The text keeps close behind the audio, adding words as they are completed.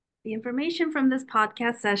The information from this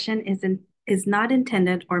podcast session is not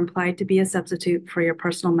intended or implied to be a substitute for your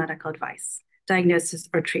personal medical advice, diagnosis,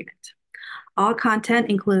 or treatment. All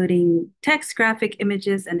content, including text, graphic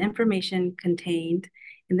images, and information contained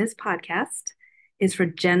in this podcast, is for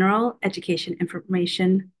general education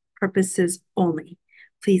information purposes only.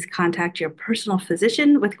 Please contact your personal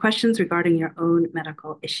physician with questions regarding your own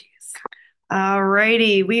medical issues. All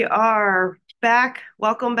righty, we are back.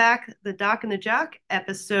 Welcome back, the Doc and the Jock,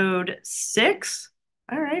 episode 6.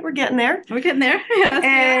 All right, we're getting there. We're getting there. Yes,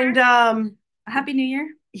 And Happy New Year.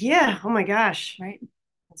 yeah, oh my gosh, Right?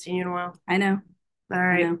 I've seen you in a while. I know. All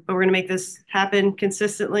right, but we're gonna make this happen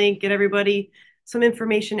consistently, get everybody some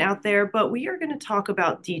information out there. But we are going to talk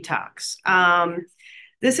about detox.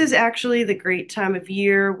 This is actually the great time of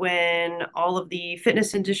year when all of the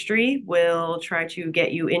fitness industry will try to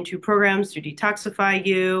get you into programs to detoxify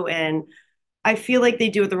you. And I feel like they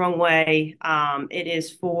do it the wrong way. It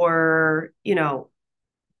is for,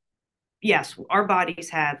 yes, our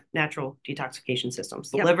bodies have natural detoxification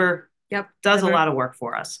systems. The liver does a lot of work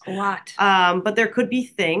for us. A lot. But there could be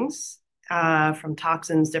things from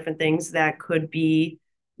toxins, different things that could be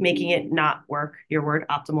making it not work, your word,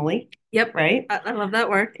 optimally. Yep. Right? I love that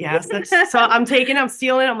word. Yes. So I'm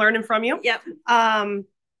stealing, I'm learning from you. Yep.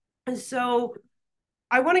 So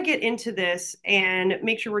I want to get into this and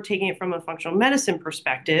make sure we're taking it from a functional medicine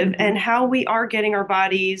perspective and how we are getting our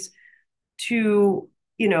bodies to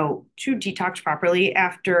detox properly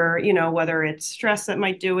after, whether it's stress that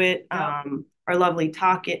might do it, our lovely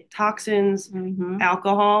toxins,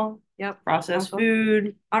 alcohol, processed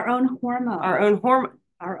food, our own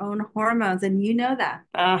hormones, and you know that.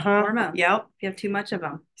 Hormones. Yep. If you have too much of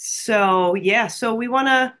them. So we want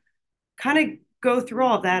to kind of go through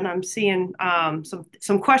all of that, and I'm seeing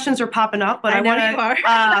some questions are popping up, but I want to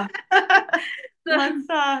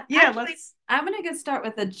I'm going to start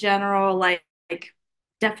with a general like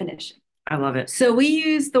definition. I love it. So we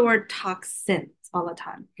use the word toxins all the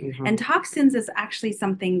time. And toxins is actually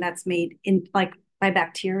something that's made in like by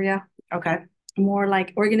bacteria. Okay. More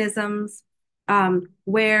like organisms,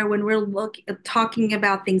 where when we're talking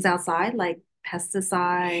about things outside, like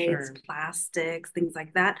pesticides, plastics, things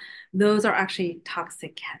like that, those are actually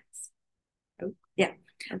toxicants. Oh. Yeah.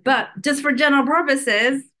 But just for general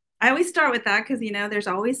purposes, I always start with that because, there's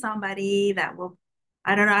always somebody that will,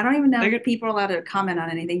 I don't know. I don't even know if people are allowed to comment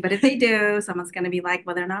on anything, but if they do, someone's going to be like,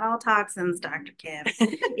 well, they're not all toxins, Dr. Kim.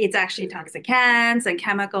 It's actually toxicants and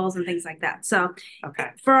chemicals and things like that. So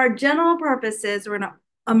for our general purposes, we're going to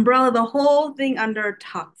umbrella the whole thing under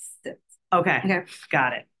toxins. Okay.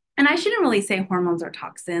 Got it. And I shouldn't really say hormones are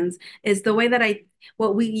toxins is the way that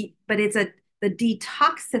but it's the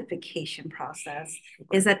detoxification process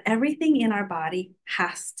is that everything in our body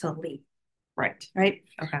has to leave. Right. Right.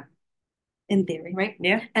 Okay. In theory, right?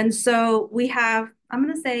 Yeah. And so we have, I'm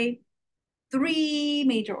going to say 3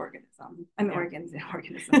 major organisms.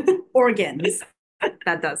 Organs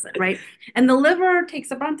that does it, right? And the liver takes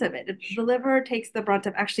the brunt of it. The liver takes the brunt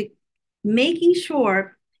of actually making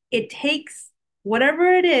sure it takes whatever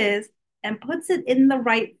it is and puts it in the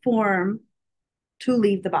right form to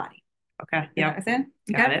leave the body. Okay. Yeah.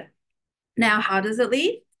 Got it. Now, how does it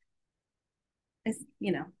leave? It's,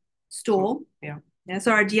 stool. Yeah.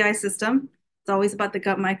 So our GI system, it's always about the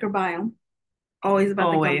gut microbiome. Always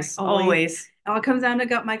about always. It all comes down to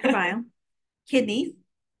gut microbiome. Kidneys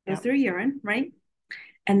goes through urine, right?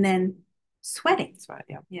 And then sweating. Sweat,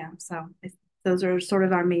 So those are sort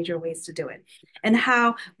of our major ways to do it. And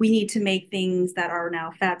how we need to make things that are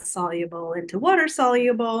now fat soluble into water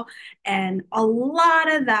soluble. And a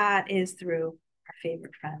lot of that is through our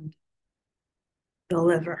favorite friend, the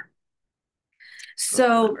liver.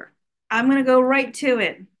 So I'm going to go right to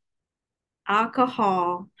it.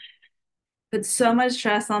 Alcohol puts so much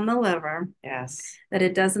stress on the liver that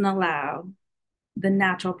it doesn't allow the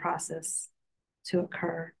natural process to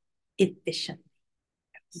occur efficiently.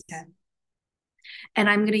 Okay. And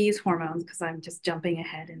I'm going to use hormones because I'm just jumping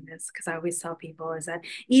ahead in this because I always tell people is that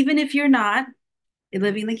even if you're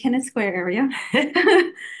living in the Kennett Square area,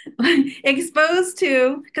 exposed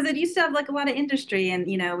to, because it used to have like a lot of industry and,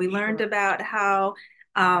 we learned about how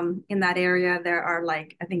in that area there are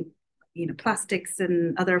like, I think, plastics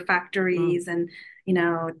and other factories and,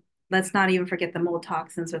 let's not even forget the mold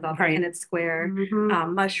toxins with all the Kennett Square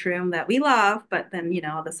mushroom that we love, but then,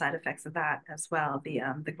 all the side effects of that as well,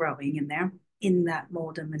 the growing in there in that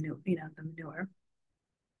mold and manure, the manure,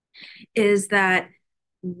 is that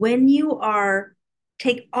when you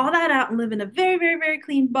take all that out and live in a very, very, very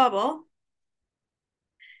clean bubble,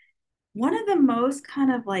 one of the most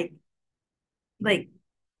kind of like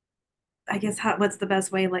I guess what's the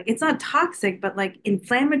best way? Like it's not toxic, but like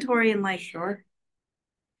inflammatory and like Sure.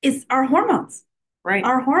 it's our hormones. Right.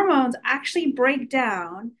 Our hormones actually break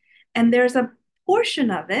down, and there's a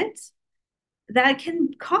portion of it that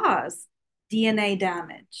can cause DNA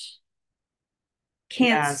damage,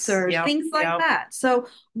 Yes. cancers, Yep. things like Yep. that. So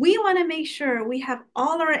we want to make sure we have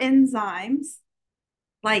all our enzymes,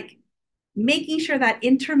 like making sure that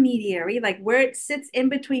intermediary, like where it sits in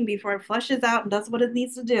between before it flushes out and does what it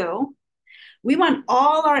needs to do, we want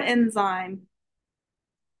all our enzyme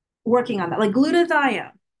working on that, like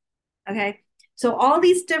glutathione. Okay. So all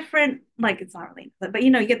these different, like it's not really, but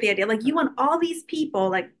you get the idea. Like you want all these people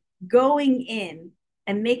like going in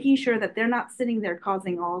and making sure that they're not sitting there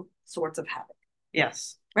causing all sorts of havoc.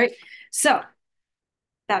 Yes. Right. So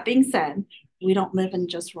that being said, we don't live in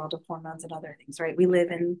just world of hormones and other things, right? We live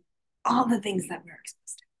in all the things that we're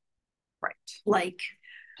exposed to, Right. like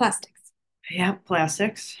plastics. Yeah.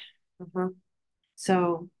 Plastics. Mm-hmm.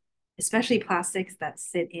 So especially plastics that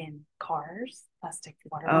sit in cars, plastic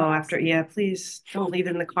water Oh, bottles. after, yeah, please don't leave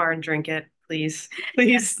it in the car and drink it, please.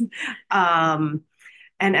 Yes. Please. Um,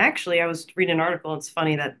 and actually I was reading an article. It's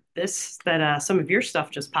funny that some of your stuff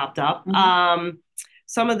just popped up. Mm-hmm.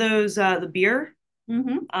 Some of those the beer,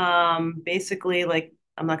 Mm-hmm. basically like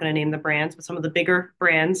I'm not going to name the brands, but some of the bigger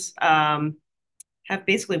brands have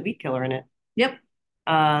basically weed killer in it. Yep.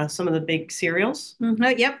 Some of the big cereals.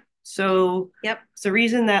 Mm-hmm. Yep. So Yep. it's the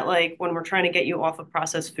reason that like when we're trying to get you off of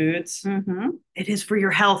processed foods, Mm-hmm. it is for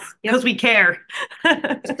your health because Yep. we care.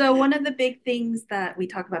 So one of the big things that we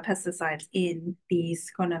talk about pesticides in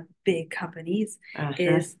these kind of big companies Uh-huh.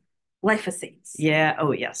 is glyphosates. Yeah.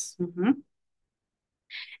 Oh, yes. Mm-hmm.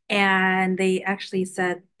 And they actually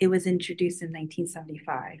said it was introduced in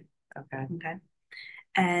 1975. Okay. Okay.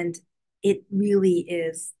 And it really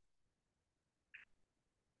is,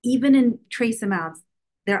 even in trace amounts,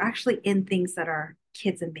 they're actually in things that are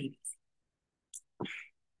kids and babies.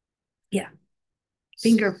 Yeah.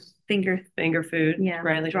 Finger, Finger food, yeah,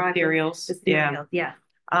 right? Like the dry food, cereals. the Yeah. cereal. Yeah.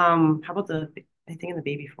 How about the anything in the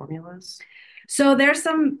baby formulas? So there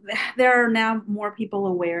are now more people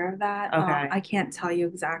aware of that. Okay. I can't tell you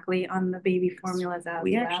exactly on the baby formulas as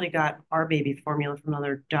We well. actually got our baby formula from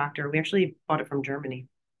another doctor. We actually bought it from Germany.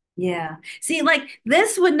 Yeah. See, like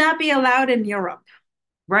this would not be allowed in Europe.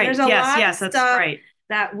 Right. There's a Yes. lot of Yes. That's stuff right.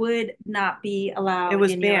 that would not be It allowed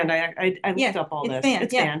was in banned. Europe. I looked Yeah, up all it's this. banned.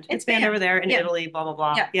 It's Yeah, banned. it's It's banned over banned. there in Yeah, Italy. Blah blah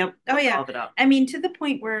blah. yeah. Yep. Oh Looked yeah. all of it up. I mean, to the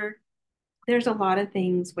point where there's a lot of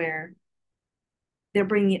things where they're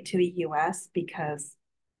bringing it to the US because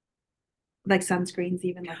like sunscreens,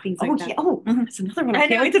 even like things Oh like yeah. that. Oh, Mhm. that's another one I I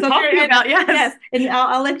can't know. wait to So talk to you I know. about. Yes. Yes, and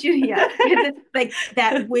I'll let you. Yeah, like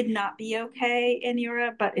that would not be okay in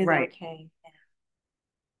Europe, but is Right. okay.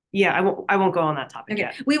 Yeah. I won't go on that topic Okay,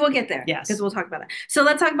 yet. we will get there because Yes. we'll talk about that. So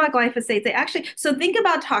let's talk about glyphosate. They actually, so think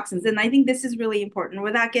about toxins, and I think this is really important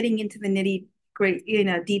without getting into the nitty great,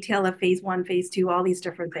 detail of phase one, phase two, all these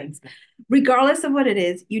different things. Regardless of what it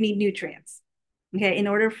is, you need nutrients. Okay, in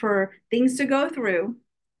order for things to go through,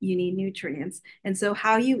 you need nutrients, and so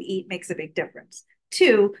how you eat makes a big difference.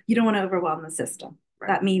 Two, you don't want to overwhelm the system. Right.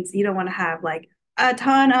 That means you don't want to have like a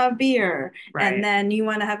ton of beer and Right. then you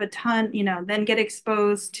want to have a ton, then get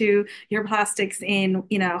exposed to your plastics in,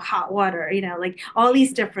 hot water, like all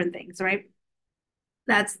these different things, right?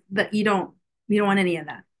 That's that you don't want any of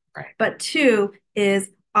that. Right. But two is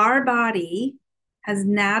our body has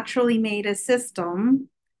naturally made a system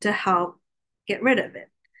to help get rid of it.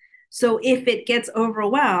 So if it gets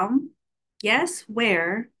overwhelmed, guess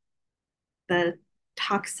where the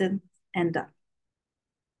toxins end up?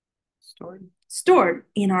 Stored. Stored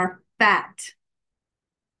in our fat.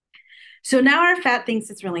 So now our fat thinks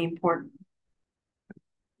it's really important.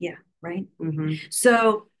 Yeah, right. Mm-hmm.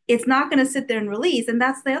 So it's not going to sit there and release. And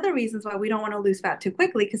that's the other reasons why we don't want to lose fat too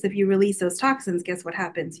quickly. Because if you release those toxins, guess what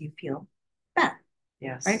happens? You feel fat.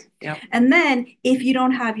 Yes. Right. Yep. And then if you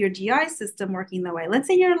don't have your GI system working the way, let's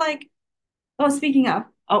say you're like, oh, speaking of,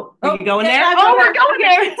 Oh, are you going yeah, there? yeah, Oh, we're going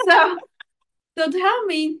there. So tell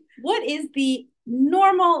me, what is the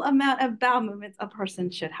normal amount of bowel movements a person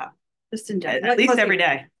should have? Just in general. At least every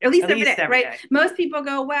day. At least every day, right? Most people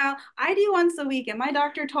go, well, I do once a week, and my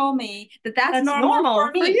doctor told me that that's normal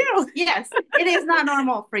for me. You. Yes, it is not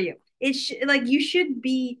normal for you. Like you should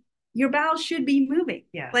be, your bowels should be moving.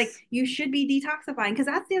 Yes. Like you should be detoxifying, because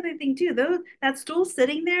that's the other thing too. That stool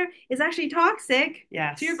sitting there is actually toxic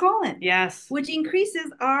to your colon. Yes. Which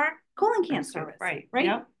increases our colon cancer risk. Right. Right.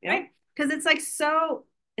 Yep. Right. Because it's like so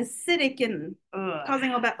acidic and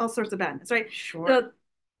causing all sorts of badness. Right. Sure.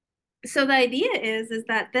 So the idea is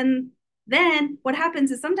that then what happens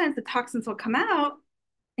is sometimes the toxins will come out,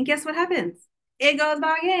 and guess what happens? It goes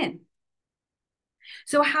back in.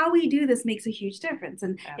 So how we do this makes a huge difference.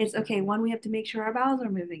 And it's okay, Absolutely. one, we have to make sure our bowels are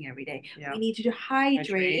moving every day. Yeah. We need to Hydrate.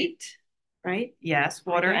 hydrate, right? Yes,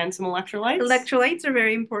 water Hydrate. and some electrolytes. Electrolytes are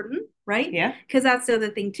very important, right? Yeah. Because that's the other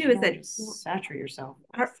thing too, You is don't that want to just saturate yourself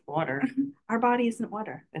our with water. our body isn't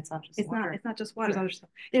water. It's not just It's not. water. It's not just There's water. other stuff.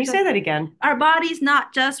 Can you There's say that again? our body's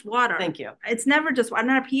not just water. Thank you. It's never just water.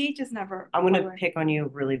 Our pH is never I'm going to water. pick on you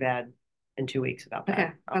really bad in 2 weeks about that.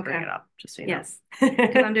 Okay. I'll bring Okay. it up just so you know. Yes.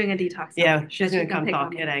 Because I'm doing a detox. Yeah, she's going to gonna come pick on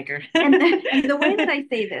talk me. at Anchor. And the way that I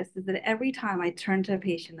say this is that every time I turn to a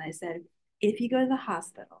patient, I said, if you go to the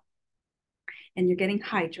hospital and you're getting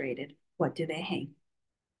hydrated, what do they hang?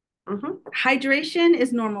 Mm-hmm. Hydration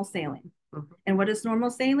is normal saline. Mm-hmm. And what is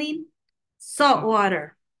normal saline? Salt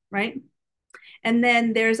water, right? And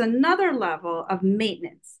then there's another level of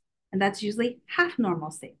maintenance, and that's usually half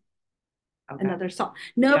normal saline. Okay. Another salt.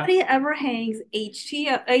 Nobody ever hangs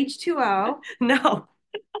H2O. No.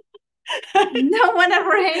 No one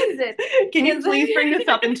ever hangs it. Can you please bring this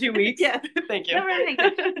up in 2 weeks? Yes. Thank you. Never hangs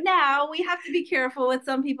it. Now we have to be careful with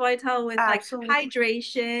some people I tell with Absolutely. like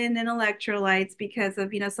hydration and electrolytes because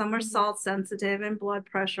of, some are salt sensitive and blood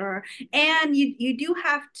pressure. And you do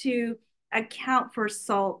have to account for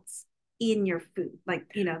salts in your food, like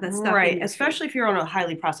that stuff. Right, especially if you're on a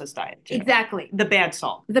highly processed diet too. Exactly. The bad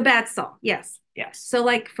salt. The bad salt, yes. Yes. So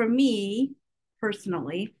like for me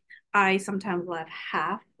personally, I sometimes will have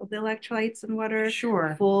half of the electrolytes in water,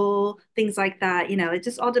 Sure, full, things like that. It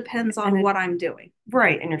just all depends on what I'm doing.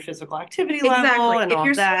 Right, and your physical activity Exactly. level and if all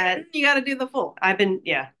you're that. Sweating, you got to do the full.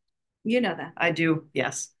 Yeah. You know that. I do,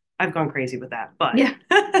 yes. I've gone crazy with that, but yeah.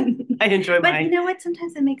 I enjoy But you know what?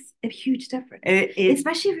 Sometimes it makes a huge difference,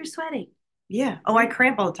 especially if you're sweating. Yeah. Oh, I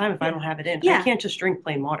cramp all the time if I don't have it in. Yeah. I can't just drink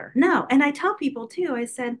plain water. No, and I tell people too. I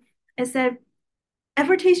said,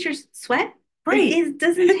 ever taste your sweat? Right. It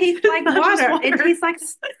doesn't taste like water. It tastes like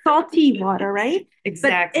salty water, right?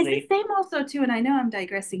 Exactly. But it's the same also too, and I know I'm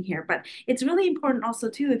digressing here, but it's really important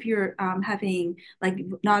also too if you're having like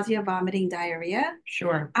nausea, vomiting, diarrhea.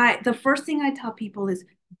 Sure. The first thing I tell people is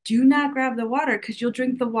do not grab the water because you'll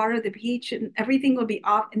drink the water, the pH and everything will be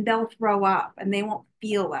off and they'll throw up and they won't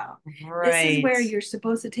feel well. Right. This is where you're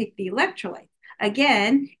supposed to take the electrolytes.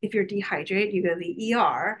 Again, if you're dehydrated, you go to the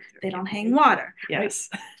ER. They don't hang water. Yes.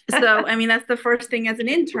 Right? So, that's the first thing as an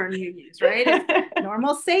intern you use, right? It's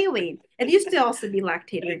normal saline. It used to also be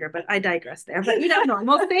lactate vinegar, but I digress there. But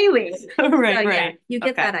normal saline. Right, so, right. You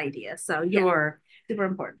get that idea. So, sure. Super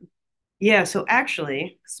important. Yeah. So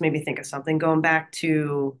actually, this made me think of something. Going back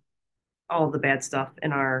to all the bad stuff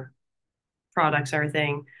in our products,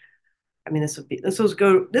 everything. I mean, this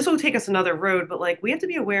will take us another road, but like we have to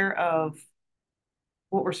be aware of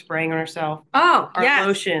what we're spraying on ourselves. Oh, our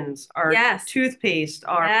lotions, our toothpaste,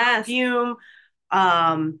 our perfume.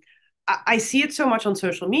 I see it so much on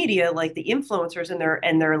social media, like the influencers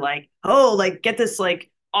and they're like, oh, like get this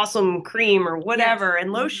like awesome cream or whatever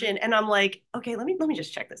and lotion. And I'm like, okay, let me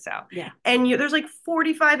just check this out. Yeah. And there's like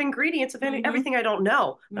 45 ingredients of everything I don't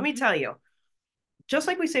know. Let me tell you, just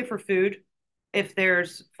like we say for food, if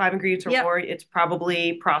there's 5 ingredients or more, it's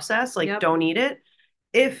probably processed. Like don't eat it.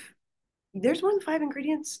 If there's more than 5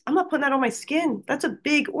 ingredients, I'm not putting that on my skin. That's a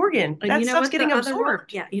big organ. That stuff's getting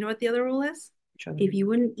absorbed. Yeah. You know what the other rule is? If you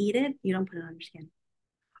wouldn't eat it, you don't put it on your skin.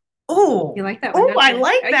 Oh, you like that one? Oh, I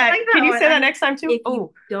like that. Can you say that next time too?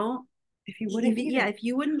 If you wouldn't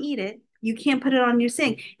eat it, you can't put it on your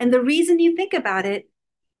skin. And the reason you think about it,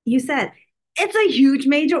 you said it's a huge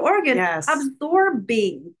major organ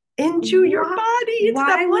absorbing into your body.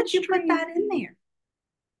 Why would you put that in there?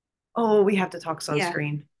 Oh, we have to talk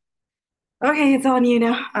sunscreen. Okay, it's on you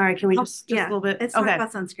now. All right, can we just a little bit? Let's talk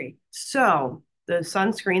about sunscreen. So the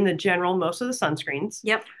sunscreen, most of the sunscreens.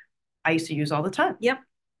 Yep. I used to use all the time. Yep.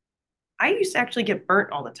 I used to actually get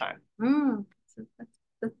burnt all the time. So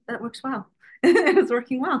that works well. It's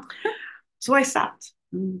working well. So I stopped.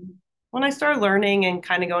 When I started learning and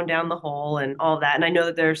kind of going down the hole and all that, and I know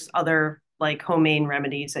that there's other like homemade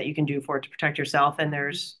remedies that you can do for it to protect yourself, and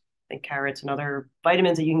there's like carrots and other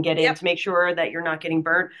vitamins that you can get in to make sure that you're not getting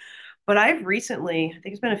burnt. But I've recently, I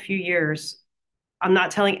think it's been a few years, I'm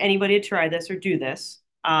not telling anybody to try this or do this,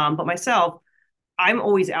 but myself, I'm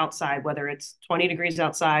always outside, whether it's 20 degrees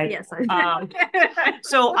outside. Yes.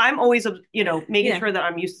 So I'm always, making sure that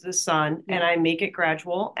I'm used to the sun and I make it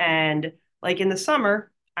gradual. And like in the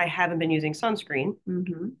summer, I haven't been using sunscreen.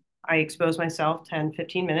 I expose myself 10,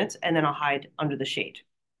 15 minutes and then I'll hide under the shade.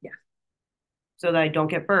 Yeah. So that I don't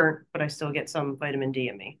get burnt, but I still get some vitamin D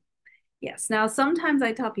in me. Yes. Now, sometimes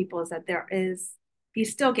I tell people is that you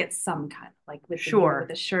still get some kind of like with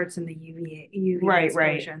the shirts and the UV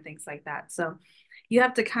exposure and things like that. So you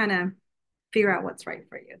have to kind of figure out what's right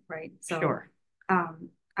for you, right? So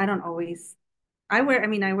I don't always. I wear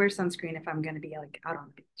sunscreen if I'm going to be like out on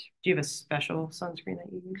the beach. Do you have a special sunscreen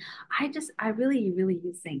that you use? I really, really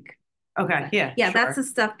use zinc. Okay, yeah, Yeah, that's sure. the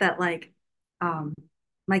stuff that like um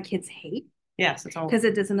my kids hate Yes, it's all. because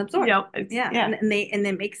it doesn't absorb. Yep, it's Yeah, yeah. and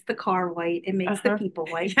it makes the car white, it makes the Uh-huh. people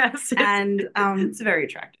white, Yes, and it's very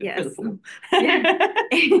attractive for the yes, pool.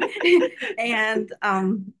 yeah, and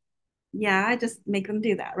yeah, I just make them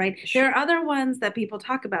do that, right? There Sure. are other ones that people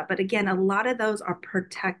talk about, but again, a lot of those are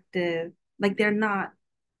protective, like they're not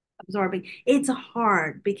absorbing. It's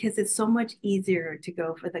hard because it's so much easier to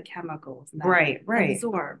go for the chemicals that Right, right.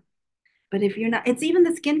 absorb. But if you're not, it's even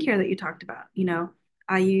the skincare that you talked about.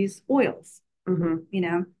 I use oils, Mm-hmm. you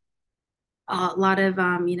know, a lot of,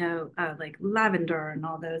 like lavender and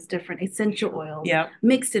all those different essential oils Yep,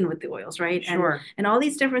 mixed in with the oils, right? And sure. and all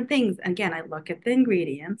these different things. Again, I look at the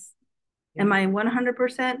ingredients. Am Yeah. I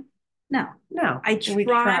 100%? No. No, I we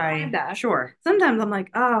try my try. best. Sure. Sometimes I'm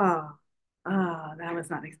like, that was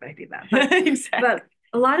not expecting that. But Exactly.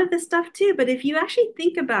 a lot of this stuff too. But if you actually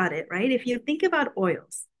think about it, right? If you think about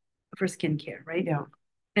oils for skincare, right? Yeah.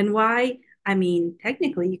 And why? I mean,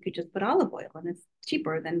 technically, you could just put olive oil and it's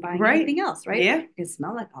cheaper than buying Right. anything else, right? Yeah. It can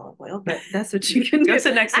smell like olive oil, but that's what you can Go do.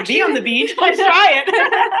 sit next to me Actually, on the beach. Let's try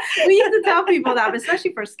we it. used to tell people that,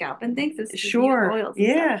 especially for scalp and things, is to use Sure. oils and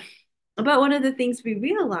stuff. Yeah. But one of the things we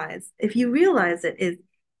realize, if you realize it,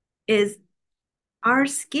 is our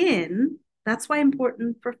skin. That's why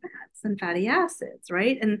important for fats and fatty acids,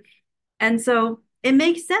 right? And so it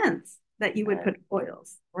makes sense that you would Right. put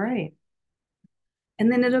oils, Right.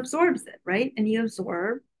 and then it absorbs it, right? And you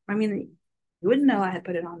absorb. I mean, you wouldn't know I had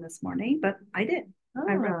put it on this morning, but I did.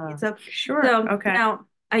 I really Ah, so sure. so Okay. now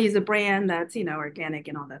I use a brand that's organic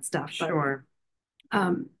and all that stuff, but Sure.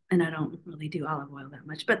 and I don't really do olive oil that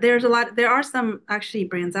much, but there are some actually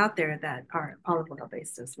brands out there that are olive oil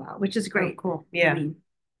based as well, which is Oh, great. cool. I Yeah. mean,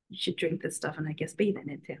 you should drink this stuff and I guess bathe in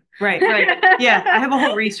it too. Right, right. Yeah, I have a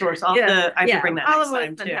whole resource. Yeah, I have to yeah. bring that Olive next oil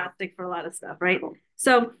time is too. fantastic for a lot of stuff, right? Cool.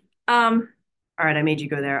 So, All right, I made you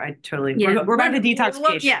go there. I totally. yeah, We're back to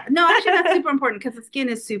detoxification. yeah. No, actually, that's super important because the skin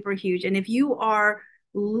is super huge, and if you are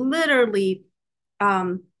literally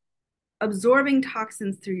um absorbing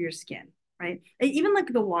toxins through your skin, right? Even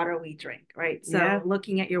like the water we drink, right? So Yeah.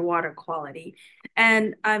 looking at your water quality.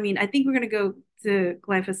 And I mean, I think we're going to go to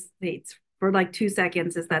glyphosates for like 2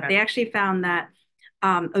 seconds, is that Okay. they actually found that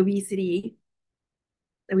obesity,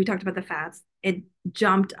 that we talked about the fats, it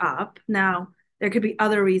jumped up. Now, there could be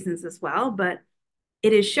other reasons as well, but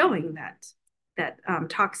it is showing that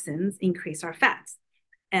toxins increase our fats.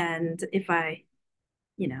 And if I,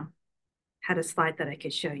 you know, had a slide that I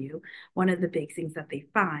could show you, one of the big things that they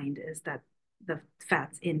find is that the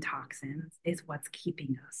fats in toxins is what's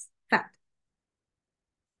keeping us fat.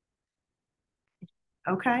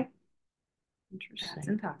 Okay. Fats Interesting.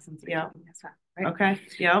 and toxins are Yeah. keeping us fat, right? Okay.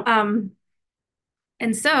 Yep.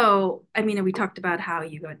 And so, I mean, we talked about how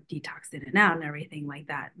you go detox in and out and everything like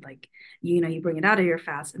that. Like, you bring it out of your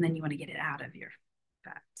fats and then you want to get it out of your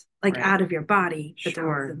fat, like Right. out of your body, the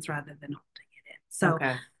Sure. toxins rather than holding it in. So,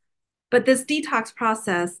 Okay. but this detox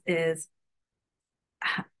process is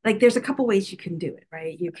like, there's a couple ways you can do it,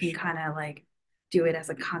 right? You can Sure. kind of like do it as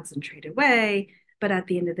a concentrated way, but at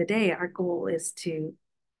the end of the day, our goal is to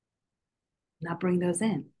not bring those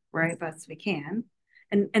in as Right. best we can.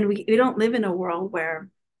 And we don't live in a world where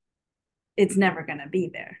it's never going to be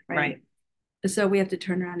there, right? Right. So we have to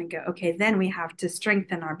turn around and go, okay, then we have to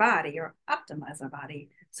strengthen our body or optimize our body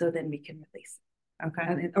so then we can release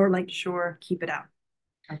Okay. it, or like Sure. keep it out.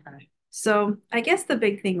 Okay. So I guess the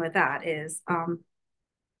big thing with that is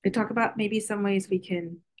we talk about maybe some ways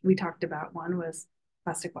we talked about, one was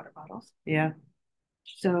plastic water bottles. Yeah.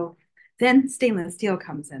 So then stainless steel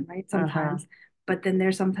comes in, right? Sometimes, Uh-huh. but then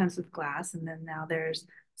there's sometimes with glass, and then now there's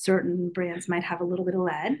certain brands might have a little bit of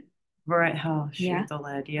lead. Right. Oh, Yeah, shoot, the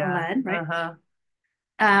lead. the Yeah. lead, right? Uh-huh.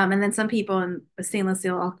 And then some people in stainless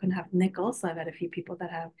steel all can have nickel. So I've had a few people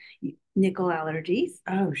that have nickel allergies,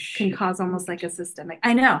 Oh, can shoot. cause almost like a systemic.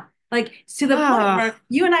 I know, like to the point Ah, where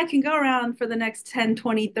you and I can go around for the next 10,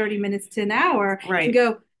 20, 30 minutes to an hour and right.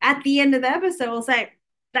 go at the end of the episode, we'll say,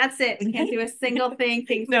 that's it. We can't do a single thing.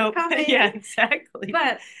 Things No. coming. Yeah, exactly.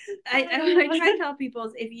 But what I try to tell people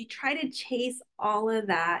is if you try to chase all of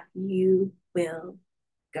that, you will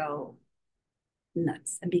go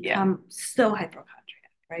nuts and Yeah. become so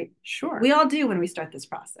hypochondriac, right? Sure. We all do when we start this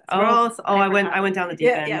process. Oh, We're all I went down the deep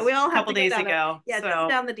end. Yeah, we all a have couple to go days down ago. yeah, so. just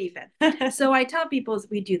down the deep end. So I tell people is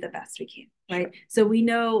we do the best we can, right? Sure. So we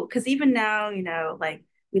know, because even now, like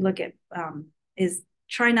we look at is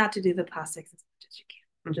try not to do the plastics as much as you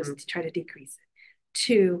can, just to try to decrease it.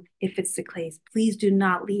 Two, if it's the clays, please do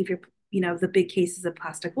not leave your the big cases of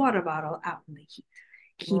plastic water bottle out in the heat.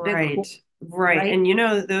 Keep it Right. cool, Right. right?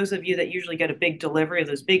 And those of you that usually get a big delivery of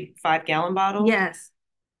those big 5 gallon bottles, Yes.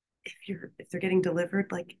 if they're getting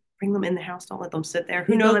delivered, like bring them in the house. Don't let them sit there.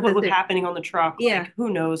 Who Please don't knows let what this was sit. happening on the truck? Yeah. Like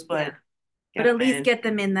who knows, Yeah. but But get at them least in. get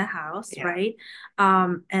them in the house, Yeah. right?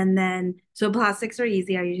 And then so plastics are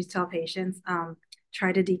easy. I usually tell patients,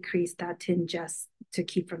 try to decrease that to ingest to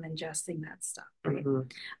keep from ingesting that stuff, right? Mhm.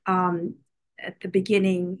 Um, at the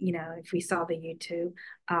beginning, if we saw the YouTube,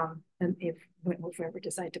 and if we ever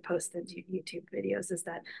decide to post the YouTube videos, is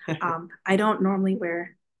that I don't normally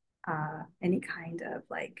wear any kind of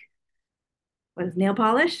like what is nail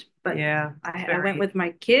polish, but Yeah. It's I went very. with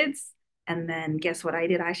my kids, and then guess what I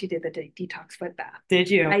did? I actually did the detox foot bath. Did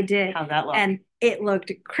you? I did, How'd that look? and it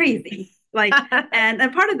looked crazy. Like, and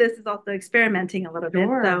part of this is also experimenting a little bit.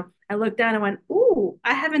 So Sure. I looked down and went, "Ooh,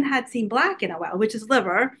 I haven't had seen black in a while, which is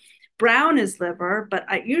liver. Brown is liver, but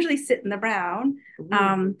I usually sit in the brown.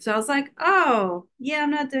 Ooh. So I was like, oh, yeah, I'm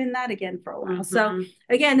not doing that again for a while. So Mhm.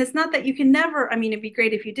 again, it's not that you can never, I mean, it'd be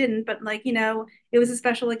great if you didn't, but like, it was a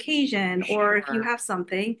special occasion, or if you Sure. have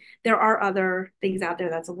something, there are other things out there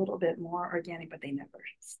that's a little bit more organic, but they never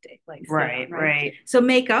stay Right. on, right? Right. So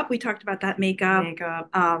makeup, we talked about that makeup,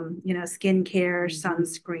 Makeup, skincare, mhm,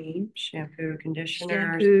 sunscreen, shampoo,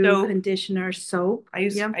 conditioner, shampoo, soap. conditioner, soap.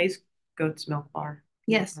 Yeah. I use goat's milk bar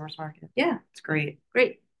from the Yes. farmer's market. Yeah. It's great.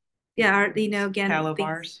 Great. Yeah. Again, Tallow things.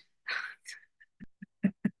 bars.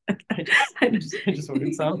 I just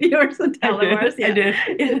ordered some. Yours and I Telebars, did. I yeah.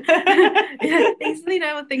 did. Yeah.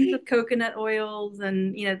 Things with coconut oils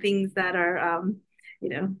and things that are you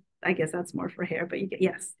know, I guess that's more for hair, but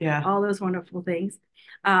yes, Yeah. all those wonderful things.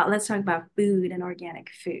 Let's talk about food and organic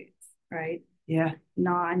foods, right? Yeah.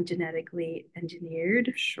 Non-genetically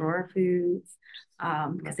engineered Sure. foods,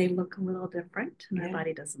 because they look a little different, and our Yeah.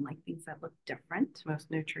 body doesn't like things that look different. Most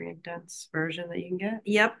nutrient dense version that you can get.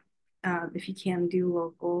 Yep. If you can do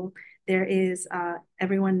local, there is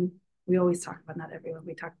everyone. We always talk about, not everyone.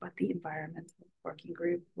 We talk about the environmental working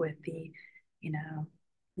group with the,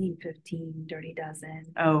 Clean 15, Dirty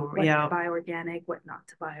Dozen, Oh, what to yeah. buy organic, what not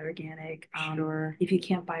to buy organic. Sure. If you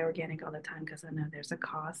can't buy organic all the time, because I know there's a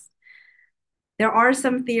cost. There are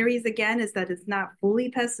some theories, again, is that it's not fully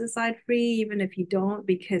pesticide free, even if you don't,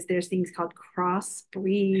 because there's things called cross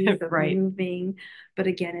breeds of Right. moving, but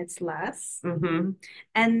again, it's less. Mm-hmm.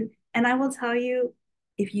 And I will tell you,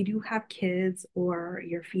 if you do have kids or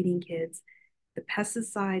you're feeding kids, the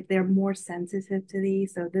pesticide, they're more sensitive to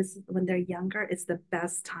these. So this, when they're younger, it's the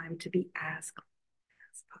best time to be as clean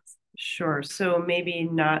as possible. Sure. So maybe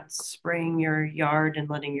not spraying your yard and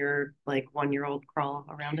letting your like 1 year old crawl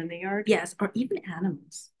around in the yard. Yes, or even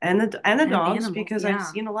animals. And the dogs, Animals, because I've yeah.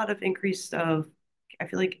 seen a lot of increase of I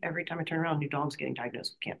feel like every time I turn around, new dogs getting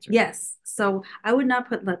diagnosed with cancer. Yes. So I would not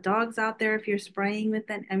put the dogs out there if you're spraying with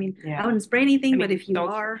it. I mean, Yeah. I wouldn't spray anything, I but mean, if you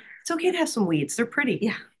dogs, are, it's okay to have some weeds. They're pretty.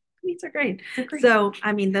 yeah, weeds are great. They're great. So,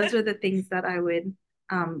 I mean, those are the things that I would,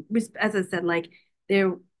 as I said, like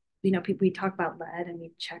there, people, we talk about lead and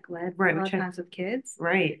we check lead Right. a lot of times with kids.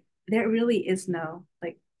 Right. There really is no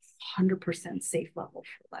like 100% safe level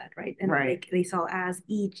for lead, right? And Right. they saw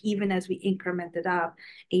even as we incremented up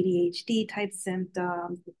ADHD type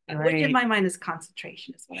symptoms, which in Right. my mind is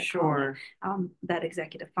concentration, is what I call it. Sure. That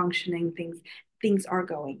executive functioning things are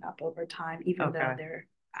going up over time, even though Okay. they're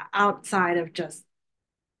outside of just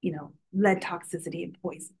lead toxicity and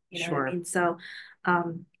poison. You know what I Sure. mean? So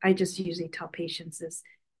I just usually tell patients is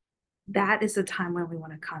that is the time when we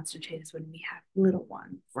want to concentrate, is when we have little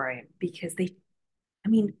ones, Right. because I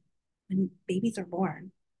mean, when babies are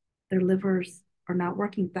born, their livers are not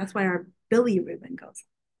working. That's why our bilirubin goes,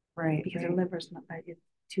 Right. because Right. our liver's not right, it's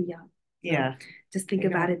too young. So yeah. just think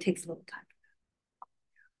about it. It takes a little time.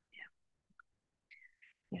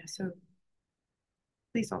 Yeah. So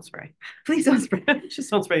please don't spray. Please don't spray. Just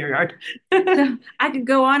don't spray your yard. So I could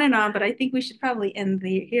go on and on, but I think we should probably end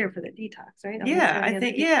here for the detox, right? I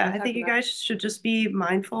think you guys should just be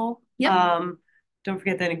mindful. Yep. Don't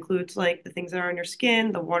forget that includes like the things that are on your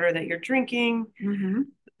skin, the water that you're drinking, Mm-hmm.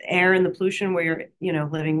 air and the pollution where you're,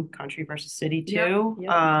 living country versus city too.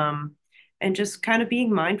 Yep. And just kind of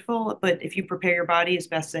being mindful. But if you prepare your body as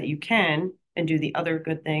best that you can and do the other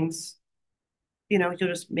good things, you'll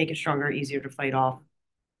just make it stronger, easier to fight off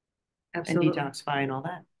Absolutely. and detoxify and all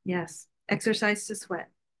that. Yes. Exercise to sweat.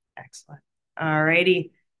 Excellent. All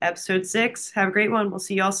righty. Episode 6. Have a great one. We'll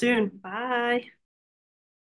see y'all soon. Bye.